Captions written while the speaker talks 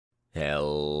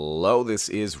Hello, this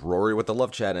is Rory with the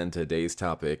Love Chat, and today's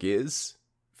topic is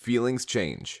feelings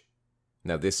change.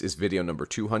 Now, this is video number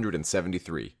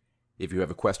 273. If you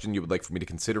have a question you would like for me to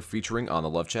consider featuring on the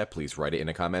Love Chat, please write it in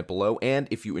a comment below, and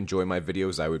if you enjoy my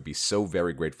videos, I would be so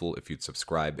very grateful if you'd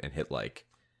subscribe and hit like.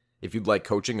 If you'd like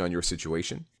coaching on your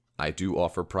situation, I do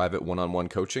offer private one-on-one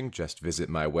coaching. Just visit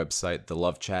my website,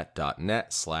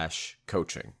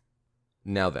 thelovechat.net/coaching.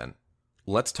 Now then,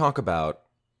 let's talk about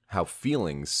how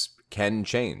feelings can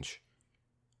change.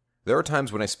 There are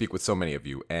times when I speak with so many of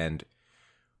you, and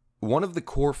one of the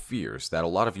core fears that a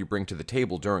lot of you bring to the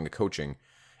table during a coaching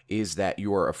is that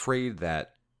you are afraid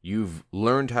that you've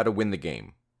learned how to win the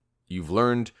game. You've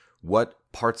learned what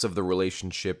parts of the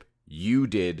relationship you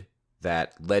did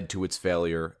that led to its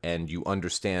failure, and you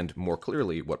understand more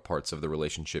clearly what parts of the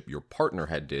relationship your partner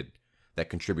had did that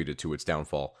contributed to its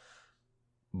downfall.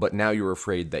 But now you're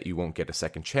afraid that you won't get a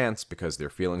second chance because their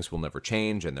feelings will never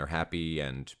change and they're happy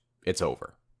and it's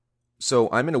over. So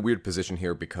I'm in a weird position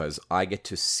here because I get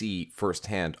to see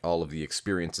firsthand all of the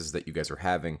experiences that you guys are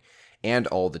having and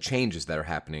all the changes that are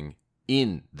happening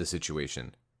in the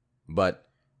situation. But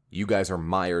you guys are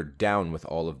mired down with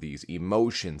all of these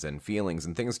emotions and feelings,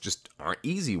 and things just aren't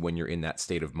easy when you're in that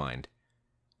state of mind.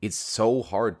 It's so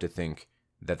hard to think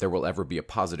that there will ever be a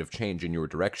positive change in your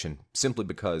direction simply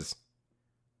because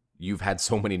you've had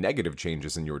so many negative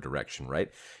changes in your direction,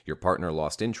 right? Your partner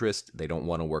lost interest. They don't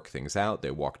want to work things out.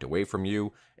 They walked away from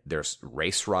you. There's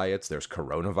race riots. There's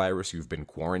coronavirus. You've been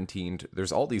quarantined.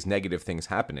 There's all these negative things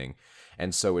happening.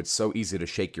 And so it's so easy to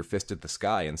shake your fist at the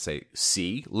sky and say,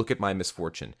 see, look at my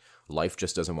misfortune. Life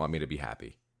just doesn't want me to be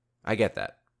happy. I get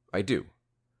that. I do.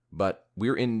 But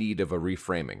we're in need of a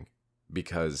reframing,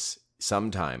 because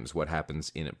sometimes what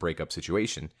happens in a breakup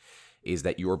situation is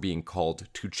that you're being called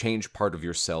to change part of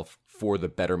yourself for the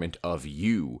betterment of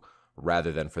you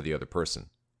rather than for the other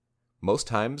person. Most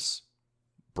times,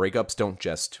 breakups don't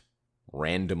just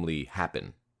randomly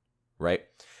happen, right?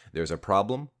 There's a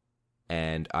problem,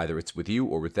 and either it's with you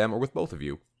or with them or with both of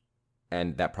you,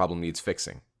 and that problem needs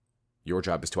fixing. Your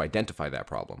job is to identify that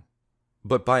problem.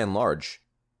 But by and large,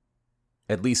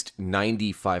 at least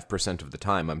 95% of the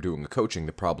time I'm doing a coaching,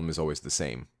 the problem is always the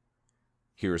same.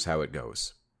 Here's how it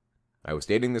goes. I was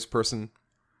dating this person.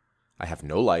 I have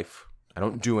no life. I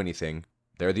don't do anything.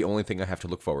 They're the only thing I have to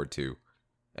look forward to.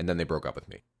 And then they broke up with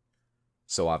me.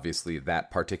 So obviously that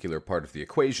particular part of the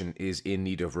equation is in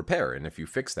need of repair. And if you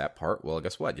fix that part, well,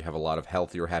 guess what? You have a lot of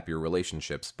healthier, happier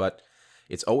relationships. But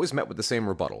it's always met with the same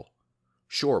rebuttal.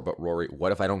 Sure, but Rory,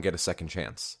 what if I don't get a second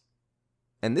chance?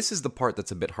 And this is the part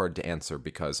that's a bit hard to answer,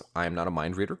 because I am not a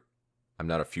mind reader. I'm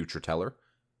not a future teller.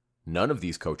 None of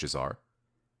these coaches are.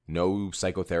 No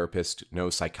psychotherapist, no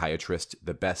psychiatrist,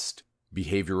 the best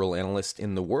behavioral analyst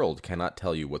in the world cannot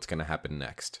tell you what's going to happen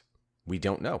next. We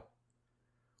don't know.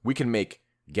 We can make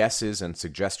guesses and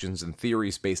suggestions and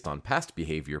theories based on past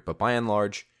behavior, but by and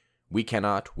large, we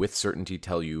cannot with certainty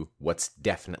tell you what's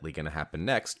definitely going to happen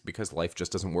next, because life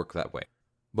just doesn't work that way.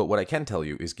 But what I can tell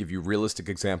you is give you realistic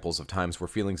examples of times where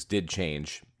feelings did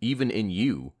change, even in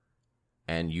you,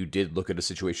 and you did look at a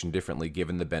situation differently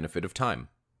given the benefit of time.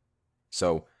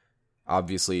 So,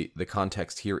 obviously, the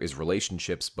context here is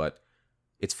relationships, but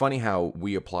it's funny how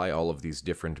we apply all of these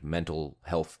different mental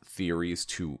health theories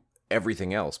to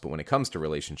everything else, but when it comes to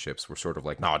relationships, we're sort of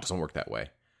like, no, it doesn't work that way.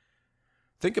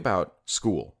 Think about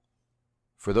school.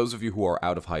 For those of you who are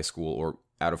out of high school or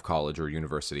out of college or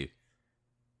university,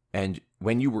 and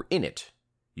when you were in it,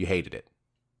 you hated it.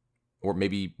 Or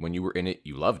maybe when you were in it,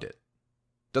 you loved it.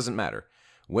 Doesn't matter.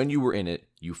 When you were in it,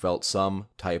 you felt some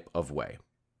type of way.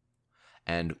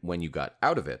 And when you got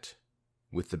out of it,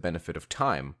 with the benefit of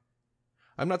time,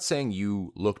 I'm not saying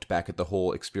you looked back at the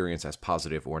whole experience as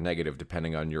positive or negative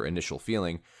depending on your initial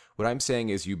feeling. What I'm saying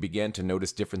is you began to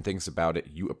notice different things about it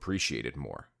you appreciated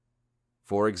more.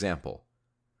 For example,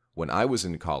 when I was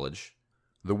in college,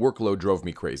 the workload drove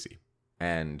me crazy,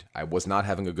 and I was not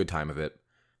having a good time of it.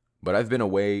 But I've been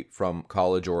away from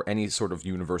college or any sort of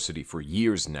university for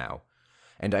years now,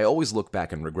 and I always look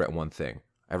back and regret one thing.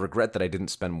 I regret that I didn't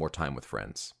spend more time with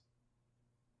friends.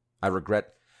 I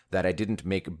regret that I didn't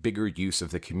make bigger use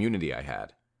of the community I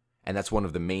had. And that's one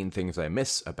of the main things I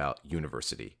miss about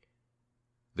university.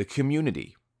 The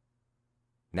community.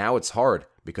 Now it's hard,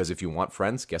 because if you want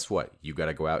friends, guess what? You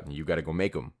gotta go out and you gotta go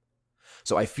make them.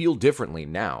 So I feel differently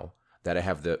now that I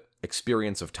have the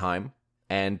experience of time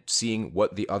and seeing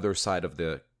what the other side of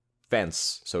the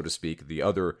fence, so to speak, the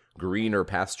other greener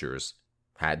pastures,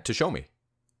 had to show me.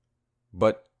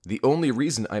 But the only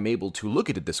reason I'm able to look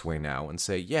at it this way now and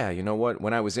say, yeah, you know what,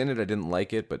 when I was in it, I didn't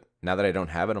like it, but now that I don't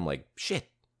have it, I'm like, shit.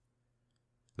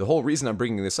 The whole reason I'm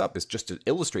bringing this up is just to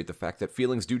illustrate the fact that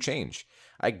feelings do change.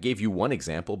 I gave you one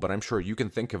example, but I'm sure you can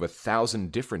think of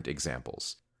 1,000 different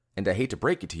examples. And I hate to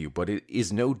break it to you, but it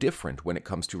is no different when it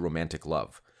comes to romantic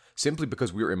love. Simply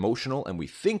because we're emotional and we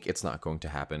think it's not going to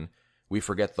happen, we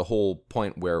forget the whole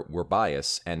point where we're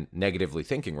biased and negatively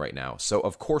thinking right now. So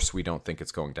of course we don't think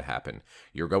it's going to happen.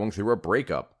 You're going through a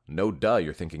breakup. No duh,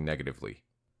 you're thinking negatively.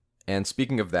 And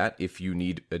speaking of that, if you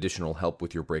need additional help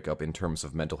with your breakup in terms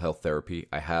of mental health therapy,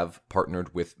 I have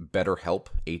partnered with BetterHelp,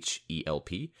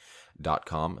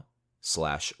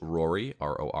 HELP.com/Rory,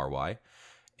 RORY.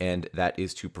 And that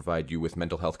is to provide you with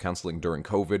mental health counseling during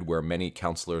COVID, where many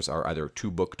counselors are either too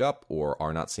booked up or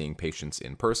are not seeing patients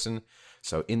in person.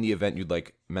 So in the event you'd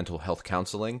like mental health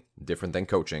counseling, different than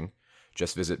coaching,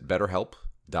 just visit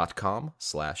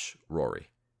betterhelp.com/Rory.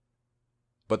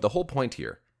 But the whole point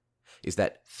here is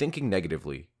that thinking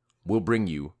negatively will bring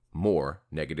you more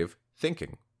negative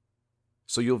thinking.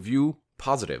 So you'll view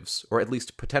positives, or at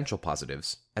least potential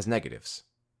positives, as negatives.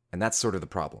 And that's sort of the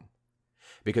problem.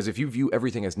 Because if you view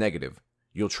everything as negative,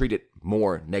 you'll treat it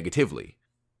more negatively.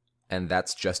 And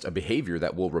that's just a behavior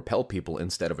that will repel people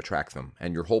instead of attract them.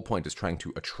 And your whole point is trying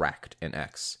to attract an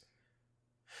ex.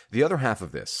 The other half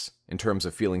of this, in terms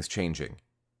of feelings changing,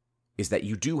 is that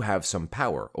you do have some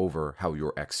power over how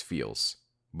your ex feels,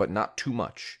 but not too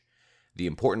much. The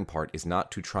important part is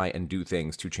not to try and do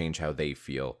things to change how they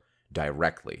feel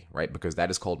directly, right? Because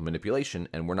that is called manipulation,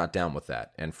 and we're not down with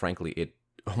that. And frankly, it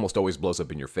almost always blows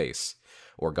up in your face.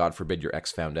 Or God forbid your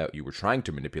ex found out you were trying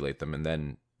to manipulate them, and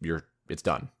then it's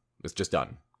done. It's just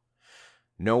done.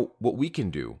 No, what we can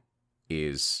do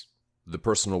is the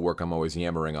personal work I'm always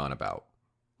yammering on about.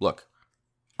 Look,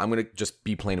 I'm going to just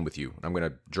be plain with you. I'm going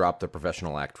to drop the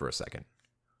professional act for a second.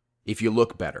 If you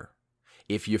look better,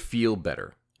 if you feel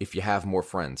better, if you have more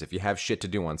friends, if you have shit to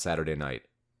do on Saturday night,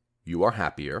 you are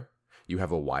happier, you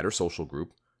have a wider social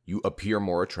group, you appear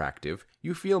more attractive,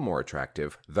 you feel more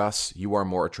attractive, thus you are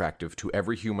more attractive to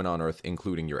every human on earth,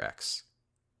 including your ex.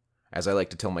 As I like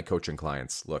to tell my coaching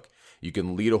clients, look, you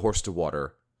can lead a horse to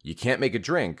water, you can't make it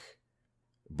drink,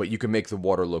 but you can make the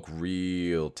water look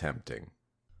real tempting.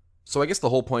 So I guess the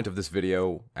whole point of this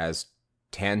video, as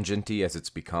tangenty as it's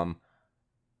become,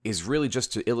 is really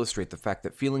just to illustrate the fact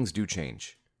that feelings do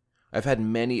change. I've had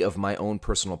many of my own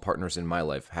personal partners in my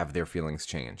life have their feelings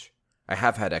change. I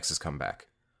have had exes come back.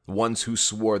 Ones who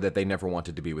swore that they never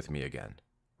wanted to be with me again,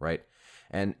 right?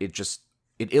 And it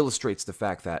illustrates the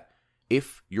fact that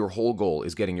if your whole goal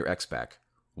is getting your ex back,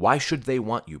 why should they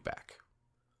want you back?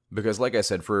 Because like I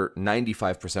said, for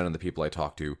 95% of the people I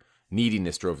talk to,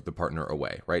 neediness drove the partner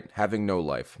away, right? Having no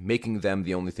life, making them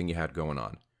the only thing you had going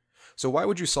on. So why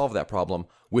would you solve that problem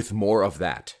with more of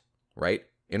that, right?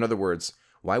 In other words,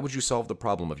 why would you solve the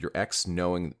problem of your ex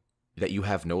knowing that you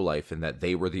have no life and that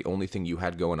they were the only thing you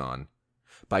had going on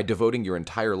by devoting your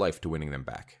entire life to winning them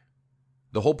back?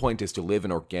 The whole point is to live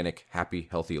an organic, happy,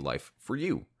 healthy life for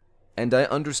you. And I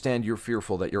understand you're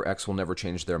fearful that your ex will never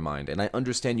change their mind, and I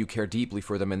understand you care deeply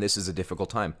for them and this is a difficult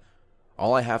time.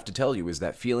 All I have to tell you is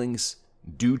that feelings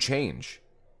do change.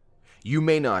 You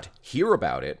may not hear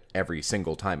about it every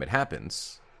single time it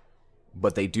happens,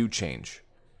 but they do change.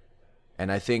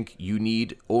 And I think you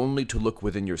need only to look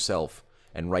within yourself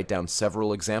and write down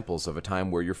several examples of a time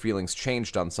where your feelings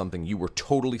changed on something you were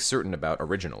totally certain about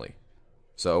originally.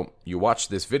 So, you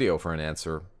watched this video for an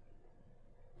answer.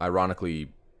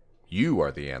 Ironically, you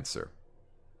are the answer.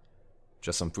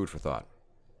 Just some food for thought.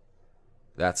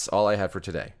 That's all I had for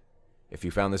today. If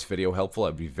you found this video helpful,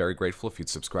 I'd be very grateful if you'd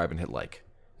subscribe and hit like.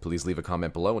 Please leave a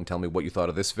comment below and tell me what you thought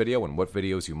of this video and what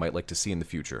videos you might like to see in the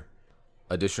future.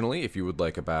 Additionally, if you would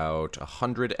like about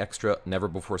 100 extra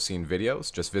never-before-seen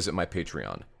videos, just visit my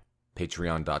Patreon,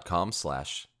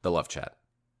 patreon.com/thelovechat.